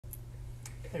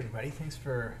Hey everybody, thanks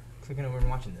for clicking over and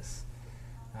watching this.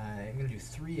 I'm going to do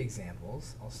 3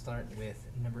 examples. I'll start with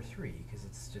number 3 because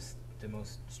it's just the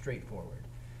most straightforward.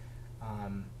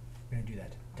 I'm going to do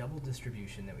that double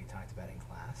distribution that we talked about in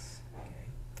class. Okay.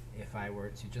 If I were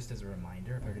to, just as a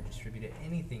reminder, if I were to distribute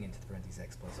anything into the parentheses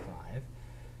x plus 5,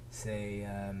 say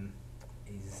a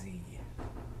z.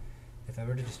 If I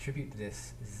were to distribute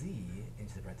this z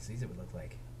into the parentheses, it would look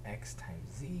like x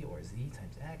times z, or z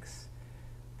times x,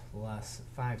 plus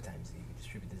 5 times z. We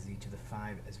distribute the z to the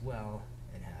 5 as well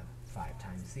and have 5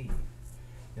 times z.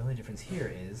 The only difference here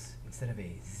is, instead of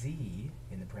a z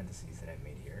in the parentheses that I've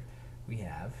made here, we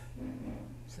have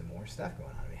some more stuff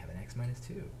going on. We have an x minus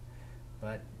 2.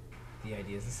 But the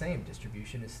idea is the same.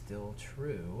 Distribution is still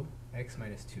true. X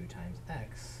minus 2 times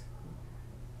x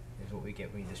is what we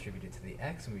get when we distribute it to the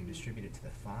x. When we distribute it to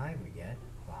the 5, we get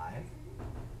 5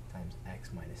 times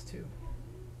x minus 2.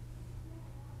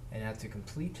 And now to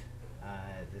complete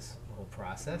this whole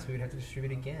process, we would have to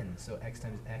distribute again. So x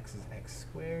times x is x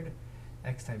squared.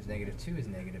 X times negative 2 is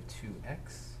negative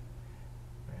 2x.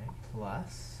 Right?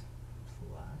 Plus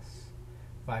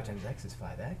 5 times x is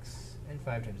 5x. And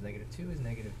 5 times negative 2 is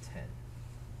negative 10.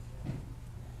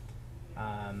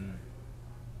 Now,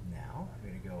 I'm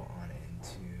going to go on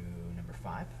into number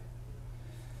 5.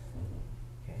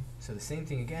 Okay, so the same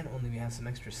thing again, only we have some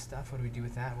extra stuff. What do we do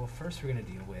with that? Well, first we're going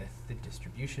to deal with the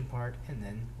distribution part, and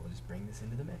then we'll just bring this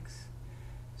into the mix.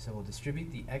 So we'll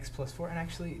distribute the x plus 4, and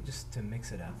actually, just to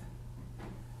mix it up,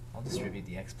 I'll distribute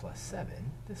the x plus 7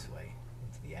 this way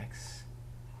into the x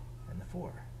and the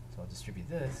 4. So I'll distribute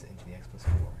this into the x plus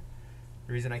 4.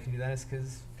 The reason I can do that is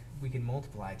because we can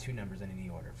multiply two numbers in any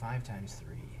order. 5 times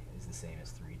 3 is the same as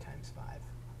 3 times 5.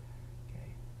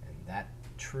 Okay, and that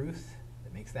truth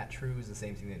that makes that true is the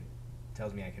same thing that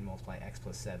tells me I can multiply x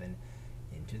plus 7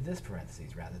 into this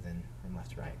parentheses rather than from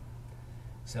left to right.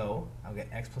 So I'll get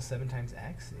x plus 7 times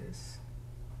x is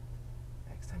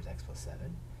x times x plus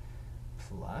 7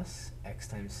 plus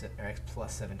x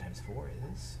plus 7 times 4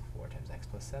 is 4 times x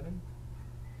plus 7.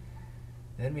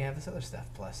 Then we have this other stuff,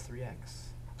 plus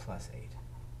 3x plus 8.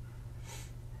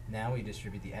 Now we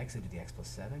distribute the x into the x plus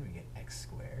 7. We get x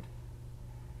squared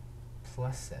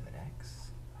plus 7x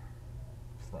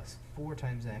plus 4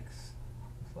 times x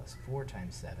plus 4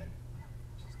 times 7,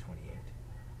 which is 28,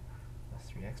 plus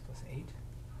 3x plus 8.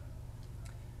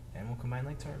 And we'll combine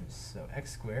like terms. So x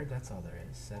squared, that's all there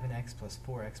is. 7x plus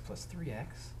 4x plus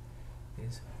 3x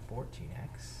is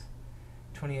 14x.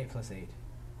 28 plus 8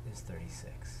 is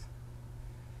 36.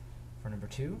 For number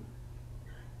 2,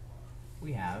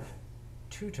 we have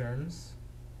 2 terms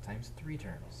times 3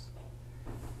 terms.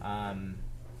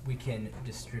 We can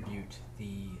distribute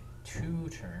the 2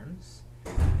 terms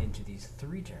into these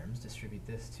 3 terms, distribute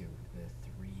this to the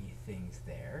 3 things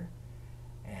there,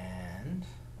 and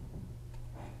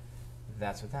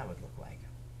that's what that would look like.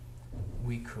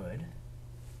 We could,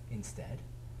 instead,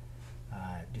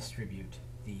 distribute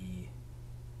the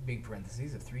big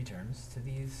parentheses of 3 terms to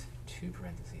these 2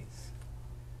 parentheses.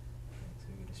 Okay, so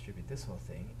we could distribute this whole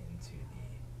thing into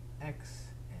the x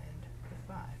and the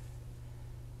 5.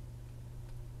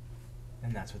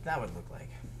 And that's what that would look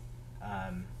like.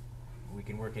 We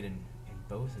can work it in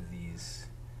both of these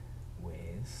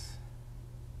ways.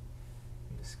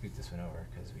 Let me just scoot this one over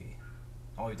because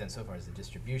all we've done so far is the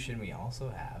distribution. We also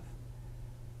have,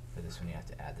 for this one you have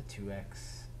to add the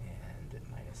 2x and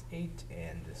minus 8,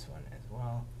 and this one as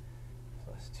well,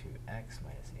 plus 2x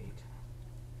minus 8.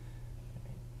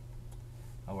 Okay.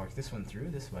 I'll work this one through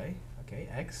this way. Okay,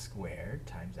 x squared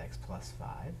times x plus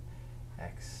 5,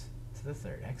 x to the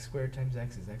third. X squared times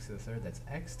x is x to the third. That's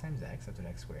x times x. That's what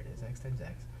x squared is. X times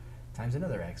x times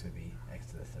another x would be x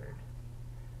to the third.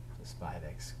 Plus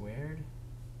 5x squared.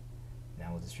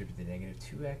 Now we'll distribute the negative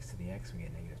 2x to the x. We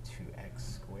get negative 2x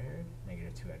squared.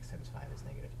 Negative 2x times 5 is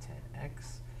negative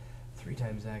 10x. 3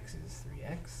 times x is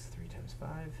 3x. 3 times 5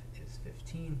 is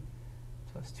 15.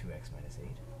 Plus 2x minus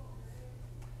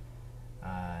 8.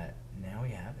 Now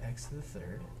we have x to the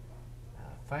third.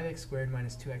 5x squared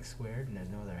minus 2x squared, and there's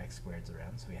no other x squareds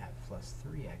around, so we have plus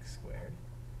 3x squared.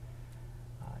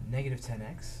 Negative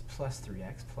 10x plus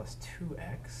 3x plus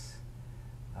 2x.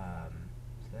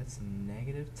 So that's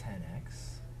negative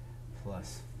 10x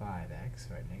plus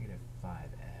 5x, right, negative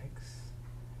 5x.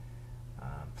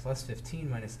 Plus 15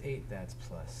 minus 8, that's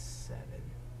plus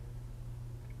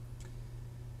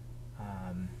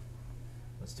 7.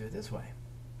 Let's do it this way.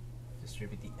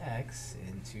 Distribute the x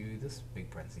into this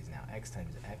big parentheses now. X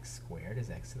times x squared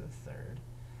is x to the third.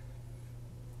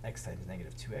 X times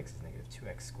negative 2x is negative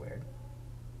 2x squared.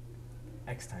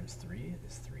 X times 3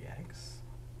 is 3x.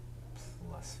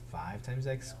 Plus 5 times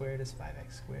x squared is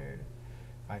 5x squared.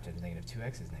 5 times negative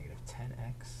 2x is negative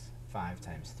 10x. 5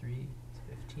 times 3 is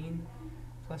 15,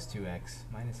 plus 2x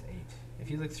minus 8.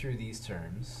 If you look through these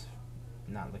terms,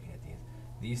 not looking at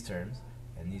these terms,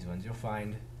 and these ones, you'll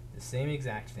find the same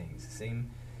exact things, the same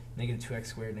negative 2x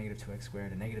squared,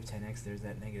 and negative 10x, there's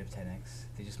that negative 10x.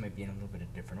 They just might be in a little bit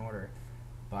of different order,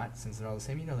 but since they're all the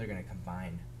same, you know they're going to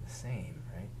combine the same,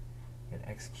 right? You got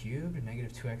x cubed,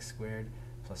 negative 2x squared,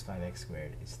 plus 5x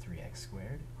squared is 3x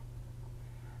squared.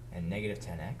 And negative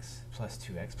 10x plus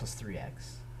 2x plus 3x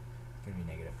is going to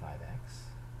be negative 5x.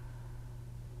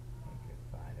 Negative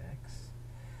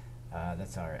 5x.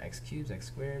 That's our x cubes,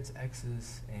 x squareds,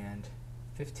 x's, and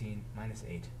 15 minus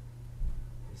 8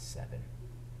 is 7.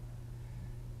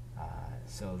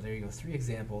 So there you go, 3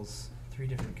 examples, 3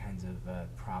 different kinds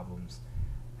of problems.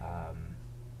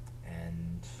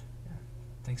 And yeah,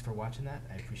 thanks for watching that.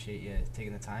 I appreciate you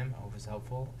taking the time. I hope it was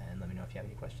helpful, and let me know if you have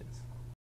any questions.